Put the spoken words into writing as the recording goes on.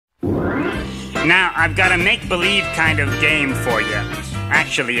Now, I've got a make-believe kind of game for you.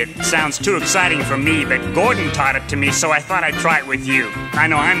 Actually, it sounds too exciting for me, but Gordon taught it to me, so I thought I'd try it with you. I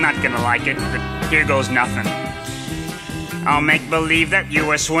know I'm not gonna like it, but here goes nothing. I'll make believe that you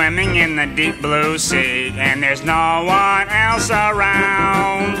were swimming in the deep blue sea, and there's no one else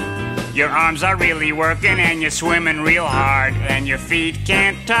around. Your arms are really working, and you're swimming real hard, and your feet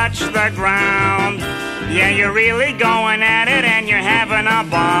can't touch the ground. Yeah, you're really going at it, and you're having a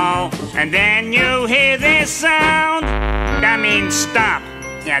ball. And then you hear this sound. That means stop.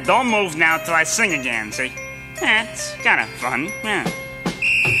 Yeah, don't move now till I sing again, see? It's kind of fun, yeah.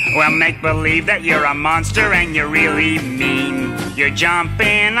 Well, make believe that you're a monster and you're really mean. You're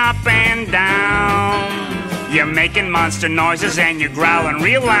jumping up and down. You're making monster noises and you're growling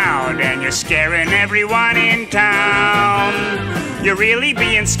real loud, and you're scaring everyone in town. You're really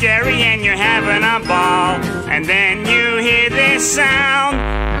being scary and you're having a ball. And then you hear this sound.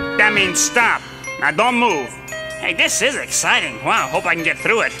 That means stop. Now don't move. Hey, this is exciting. Wow, hope I can get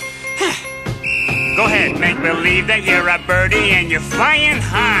through it. Go ahead, make believe that you're a birdie and you're flying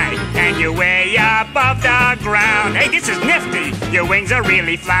high, and you're way above the ground. Hey, this is nifty. Your wings are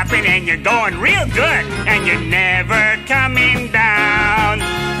really flapping and you're going real good, and you're never coming down.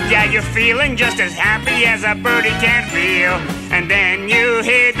 Yeah, you're feeling just as happy as a birdie can feel. And then you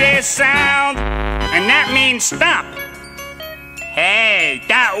hear this sound, and that means stop. Hey,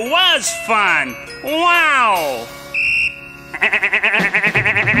 that was fun. Wow.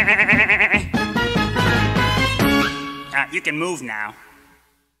 You can move now.